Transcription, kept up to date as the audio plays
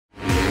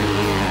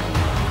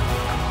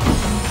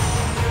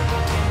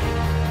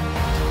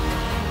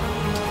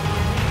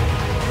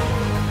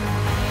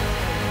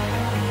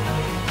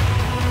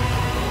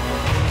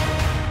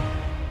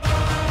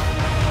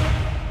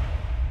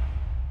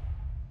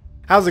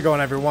How's it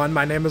going, everyone?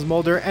 My name is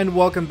Mulder and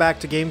welcome back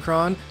to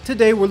GameChron.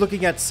 Today we're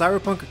looking at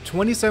Cyberpunk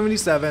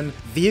 2077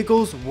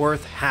 Vehicles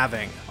Worth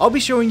Having. I'll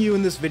be showing you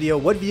in this video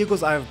what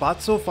vehicles I have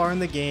bought so far in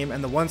the game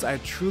and the ones I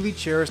truly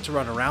cherish to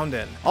run around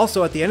in.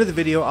 Also, at the end of the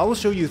video, I will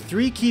show you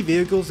 3 key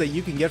vehicles that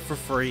you can get for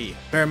free.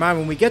 Bear in mind,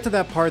 when we get to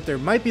that part, there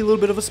might be a little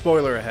bit of a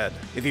spoiler ahead.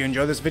 If you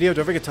enjoyed this video,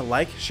 don't forget to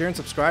like, share, and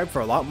subscribe for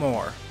a lot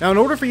more. Now, in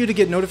order for you to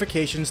get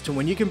notifications to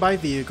when you can buy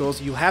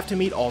vehicles, you have to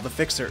meet all the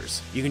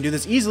fixers. You can do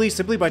this easily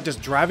simply by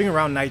just driving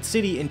around Night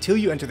City until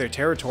you enter their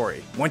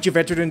territory. Once you've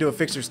entered into a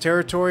fixer's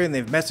territory and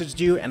they've messaged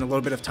you and a little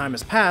bit of time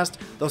has passed,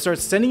 they'll start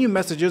sending you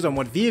messages on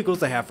what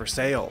vehicles they have for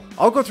sale.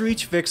 I'll go through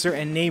each fixer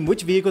and name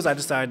which vehicles I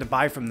decided to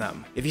buy from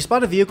them. If you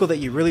spot a vehicle that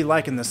you really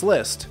like in this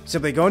list,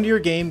 simply go into your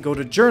game, go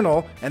to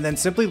Journal, and then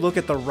simply look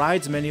at the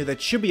Rides menu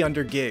that should be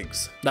under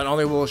Gigs. Not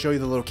only will it show you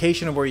the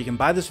location of where you can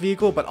buy this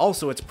vehicle, but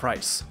also its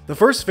price. The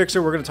first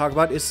fixer we're going to talk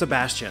about is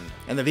Sebastian,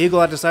 and the vehicle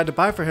I decided to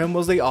buy for him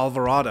was the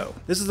Alvarado.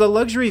 This is a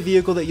luxury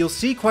vehicle that you'll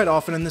see quite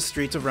often in the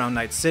streets around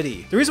Night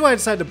City. The reason why I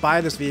decided to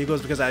buy this vehicle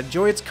is because I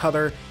enjoy its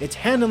color, its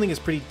handling is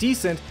pretty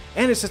decent,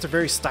 and it's just a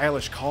very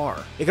stylish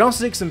car. It can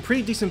also take some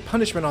pretty decent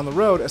punishment on the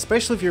road,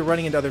 especially if you're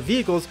running into other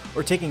vehicles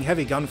or taking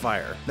heavy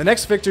gunfire. The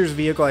next fixer's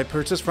vehicle I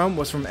purchased from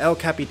was from El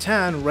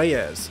Capitan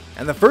Reyes,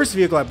 and the first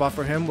vehicle I bought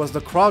for him was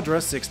the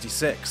Quadra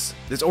 66.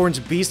 This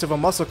orange beast of a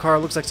muscle car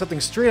looks like something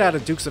straight out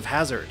of Dukes of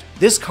Hazzard.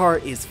 This car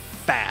is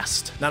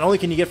fast. Not only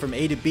can you get from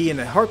A to B in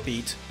a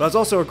heartbeat, but it's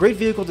also a great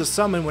vehicle to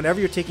summon whenever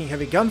you're taking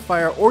heavy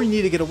gunfire or you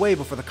need to get away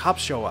before the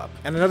cops show up.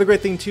 And another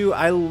great thing too,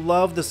 I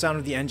love the sound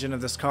of the engine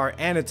of this car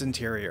and its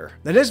interior.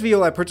 The next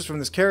vehicle I purchased from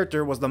this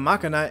character was the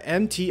Mackinaw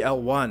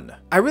MTL1.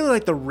 I really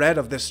like the red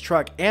of this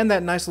truck and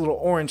that nice little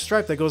orange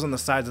stripe that goes on the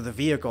sides of the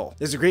vehicle.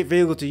 This is a great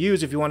vehicle to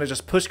use if you want to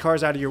just push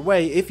cars out of your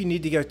way if you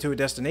need to get to a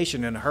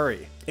destination in a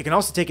hurry. It can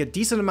also take a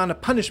decent amount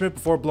of punishment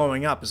before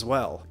blowing up as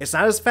well. It's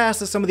not as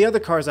fast as some of the other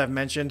cars I've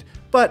mentioned,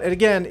 but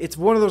again, it's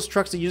one of those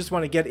trucks that you just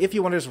want to get if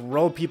you want to just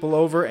roll people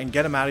over and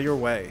get them out of your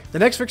way. The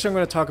next fixture I'm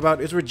going to talk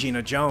about is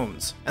Regina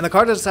Jones. And the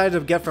car that I decided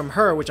to get from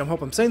her, which I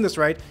hope I'm saying this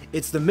right,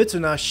 it's the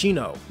Mizutani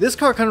Shion. This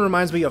car kind of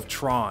reminds me of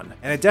Tron,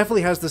 and it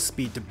definitely has the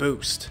speed to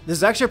boost. This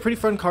is actually a pretty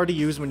fun car to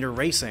use when you're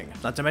racing,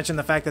 not to mention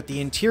the fact that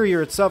the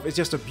interior itself is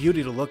just a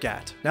beauty to look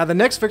at. Now the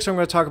next fixture I'm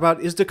going to talk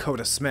about is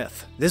Dakota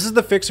Smith. This is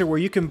the fixer where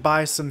you can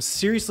buy some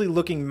seriously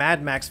looking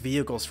Mad Max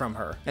vehicles from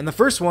her. And the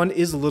first one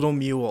is Little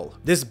Mule.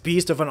 This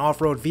beast of an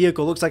off-road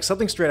vehicle looks like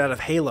something straight out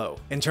of Halo,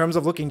 in terms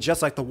of looking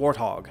just like the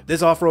Warthog.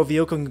 This off-road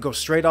vehicle can go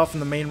straight off from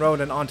the main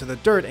road and onto the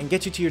dirt and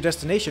get you to your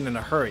destination in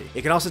a hurry.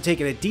 It can also take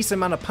a decent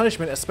amount of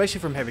punishment, especially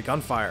from heavy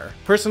gunfire.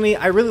 Personally,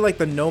 I really like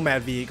the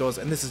Nomad vehicles,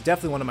 and this is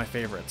definitely one of my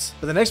favorites.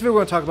 But the next vehicle we're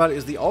going to talk about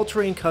is the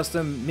All-Terrain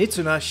Custom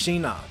Mizutani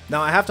Shion.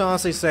 Now, I have to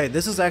honestly say,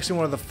 this is actually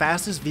one of the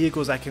fastest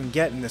vehicles I can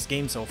get in this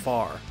game so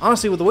far.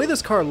 Honestly, with the way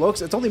this car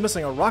looks, it's only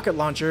missing a rocket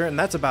launcher, and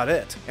that's about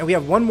it. And we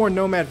have one more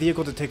Nomad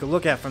vehicle to take a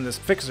look at from this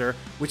fixer,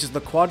 which is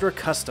the Quadra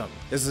Custom.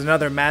 This is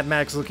another Mad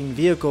Max looking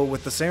vehicle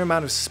with the same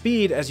amount of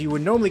speed as you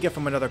would normally get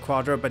from another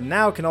Quadra, but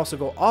now can also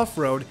go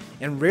off-road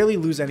and rarely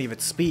lose any of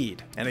its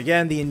speed. And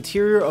again, the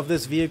interior of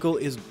this vehicle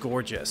is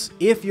gorgeous,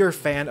 if you're a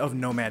fan of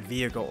Nomad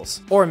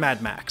vehicles, or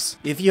Mad Max.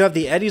 If you have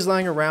the Eddies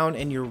lying around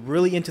and you're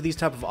really into these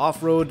type of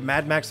off-road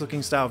Mad Max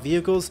looking style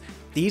vehicles,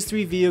 these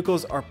 3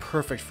 vehicles are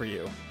perfect for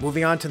you.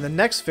 Moving on to the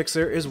next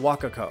fixer is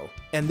Wakako.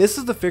 And this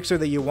is the fixer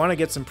that you want to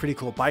get some pretty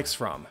cool bikes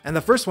from. And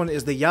the first one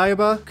is the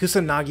Yaiba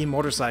Kusanagi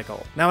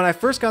motorcycle. Now when I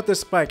first got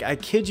this bike, I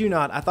kid you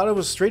not, I thought it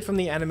was straight from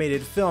the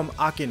animated film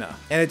Akina.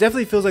 And it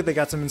definitely feels like they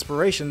got some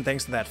inspiration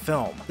thanks to that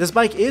film. This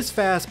bike is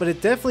fast, but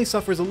it definitely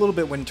suffers a little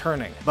bit when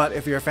turning. But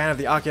if you're a fan of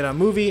the Akira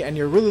movie and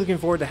you're really looking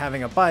forward to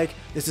having a bike,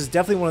 this is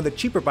definitely one of the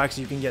cheaper bikes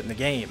you can get in the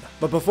game.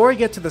 But before I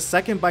get to the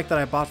second bike that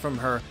I bought from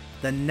her,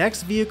 the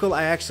next vehicle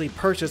I actually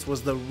purchased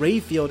was the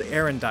Rayfield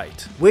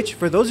Aerondight, which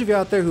for those of you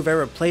out there who've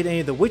ever played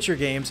any of the Witcher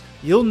games,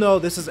 you'll know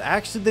this is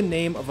actually the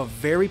name of a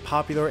very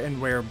popular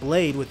and rare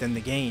blade within the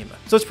game.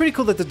 So it's pretty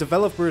cool that the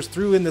developers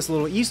threw in this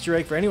little Easter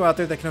egg for anyone out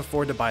there that can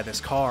afford to buy this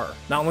car.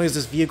 Not only is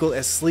this vehicle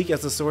as sleek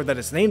as the sword that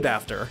it's named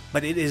after,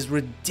 but it is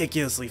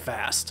ridiculously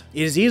fast.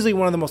 It is easily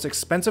one of the most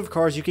expensive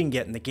cars you can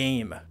get in the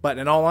game. But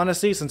in all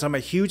honesty, since I'm a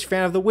huge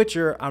fan of The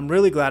Witcher, I'm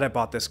really glad I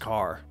bought this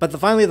car. But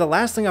finally, the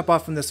last thing I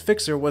bought from this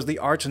fixer was the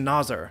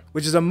Nazare,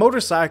 which is a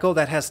motorcycle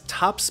that has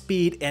top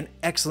speed and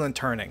excellent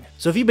turning.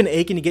 So if you've been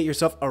aching to get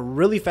yourself a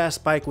really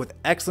fast bike with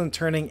excellent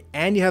turning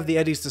and you have the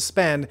eddies to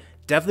spend,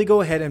 definitely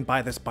go ahead and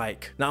buy this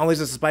bike. Not only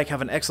does this bike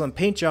have an excellent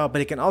paint job,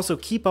 but it can also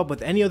keep up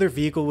with any other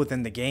vehicle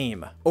within the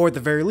game, or at the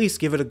very least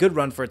give it a good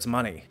run for its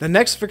money. The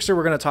next fixer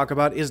we're going to talk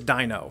about is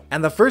Dino,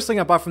 and the first thing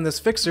I bought from this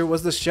fixer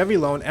was the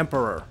Chevillon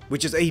Emperor,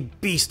 which is a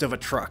beast of a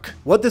truck.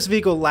 What this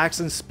vehicle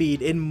lacks in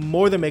speed, it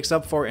more than makes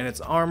up for in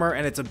its armor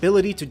and its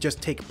ability to just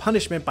take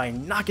punishment by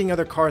knocking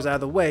other cars out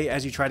of the way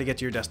as you try to get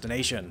to your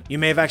destination. You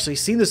may have actually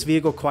seen this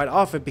vehicle quite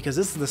often because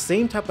this is the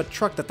same type of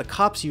truck that the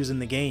cops use in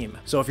the game.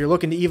 So if you're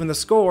looking to even the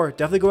score,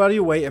 definitely go out of your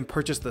away and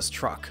purchase this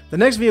truck. The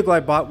next vehicle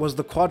I bought was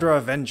the Quadra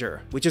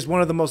Avenger, which is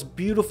one of the most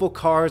beautiful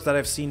cars that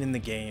I've seen in the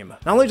game.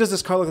 Not only does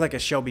this car look like a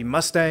Shelby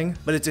Mustang,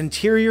 but its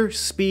interior,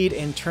 speed,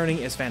 and turning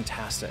is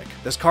fantastic.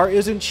 This car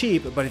isn't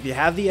cheap, but if you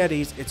have the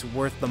eddies, it's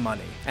worth the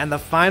money. And the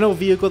final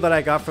vehicle that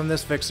I got from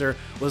this fixer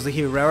was the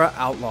Herrera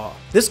Outlaw.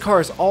 This car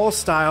is all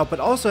style, but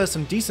also has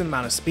some decent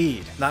amount of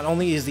speed. Not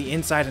only is the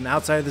inside and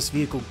outside of this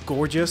vehicle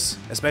gorgeous,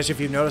 especially if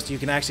you've noticed you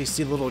can actually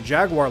see the little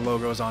Jaguar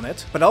logos on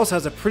it, but it also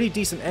has a pretty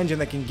decent engine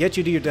that can get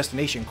you to your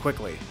destination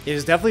quickly. It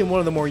is definitely one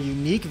of the more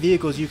unique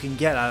vehicles you can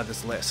get out of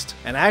this list.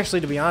 And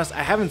actually, to be honest,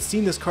 I haven't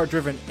seen this car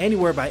driven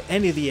anywhere by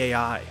any of the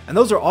AI. And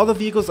those are all the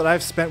vehicles that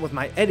I've spent with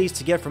my eddies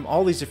to get from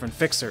all these different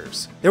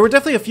fixers. There were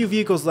definitely a few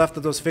vehicles left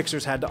that those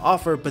fixers had to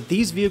offer, but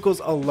these vehicles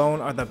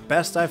alone are the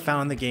best I've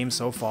found in the game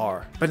so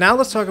far. But now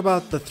let's talk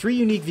about the 3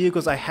 unique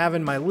vehicles I have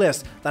in my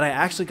list that I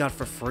actually got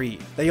for free,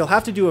 that you'll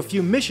have to do a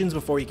few missions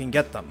before you can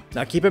get them.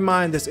 Now keep in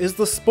mind, this is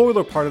the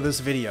spoiler part of this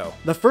video.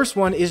 The first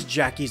one is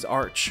Jackie's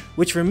Arch,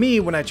 which for me,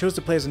 when I chose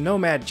to play as a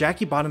nomad,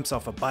 Jackie bought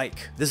himself a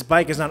bike. This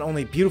bike is not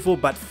only beautiful,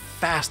 but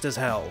fast as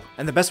hell.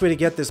 And the best way to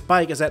get this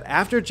bike is that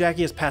after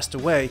Jackie has passed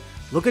away,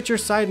 look at your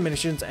side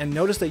missions and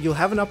notice that you'll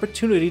have an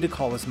opportunity to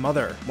call his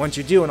mother. Once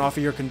you do and offer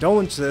your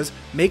condolences,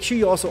 make sure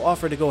you also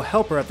offer to go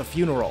help her at the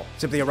funeral.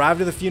 Simply arrive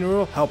to the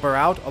funeral, help her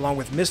out, along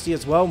with Misty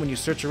as well when you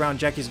search around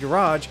Jackie's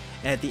garage,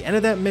 and at the end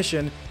of that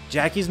mission,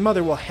 Jackie's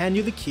mother will hand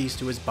you the keys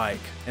to his bike.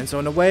 And so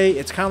in a way,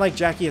 it's kind of like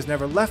Jackie has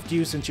never left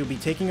you since you'll be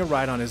taking a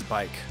ride on his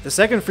bike. The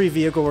second free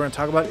vehicle we're going to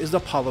talk about is the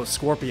Apollo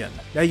Scorpion.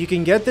 Now you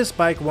can get this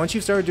bike once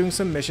you've started doing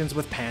some missions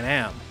with Pan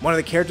Am, one of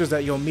the characters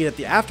that you'll meet at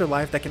the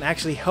afterlife that can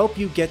actually help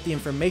you get the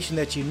information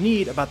that you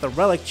need about the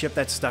relic chip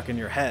that's stuck in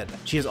your head.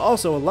 She is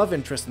also a love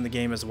interest in the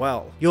game as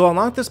well. You'll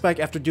unlock this bike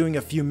after doing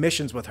a few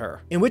missions with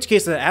her, in which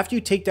case that after you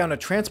take down a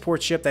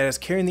transport ship that is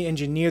carrying the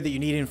engineer that you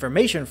need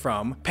information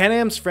from, Pan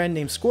Am's friend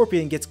named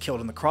Scorpion gets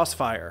killed in the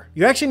crossfire.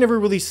 You actually never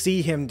really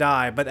see him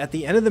die, but at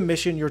the end of the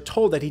mission you're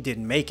told that he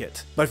didn't make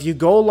it. But if you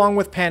go along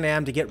with Pan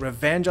Am to get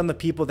revenge on the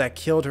people that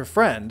killed her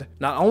friend,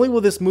 not only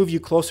will this move you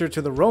closer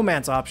to the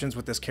romance options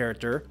with this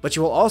character, but she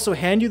will also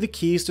hand you the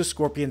keys to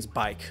Scorpion's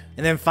bike.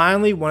 And then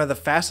finally, one of the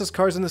fastest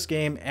cars in this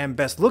game and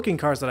best looking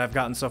cars that I've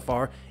gotten so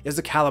far is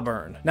the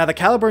Caliburn. Now the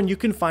Caliburn you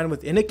can find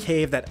within a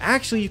cave that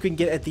actually you can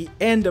get at the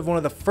end of one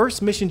of the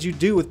first missions you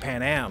do with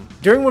Pan Am.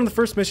 During one of the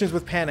first missions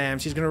with Pan Am,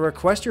 she's going to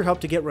request your help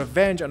to get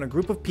revenge on a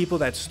group of people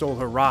that stole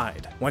her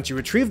ride. Once you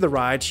retrieve the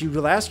ride, she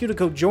will ask you to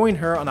go join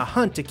her on a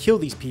hunt to kill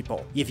these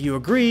people. If you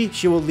agree,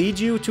 she will lead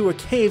you to a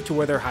cave to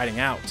where they're hiding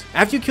out.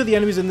 After you kill the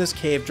enemies in this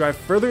cave, drive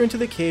further into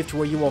the cave to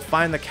where you will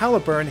find the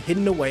Caliburn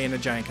hidden away in a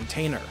giant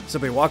container.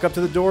 Simply walk up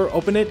to the door,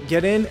 open it,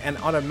 get in, and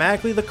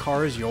automatically the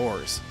car is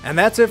yours. And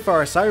that's it for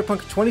our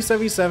Cyberpunk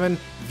 2077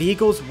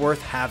 vehicles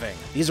worth having.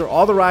 These are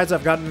all the rides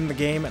I've gotten in the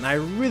game, and I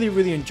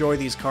really enjoy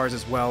these cars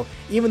as well,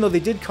 even though they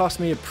did cost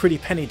me a pretty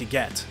penny to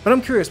get. But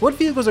I'm curious, what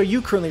vehicles are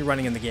you currently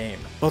running in the game?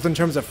 Both in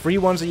terms of free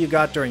ones that you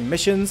got during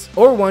missions,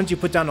 or ones you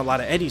put down a lot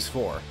of eddies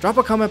for. Drop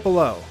a comment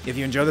below. If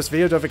you enjoyed this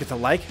video, don't forget to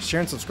like,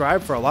 share, and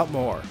subscribe for a lot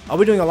more. I'll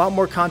be doing a lot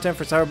more content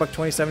for Cyberpunk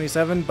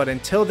 2077, but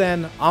until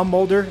then, I'm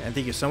Mulder, and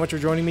thank you so much for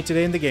joining me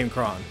today in the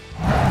GameChron.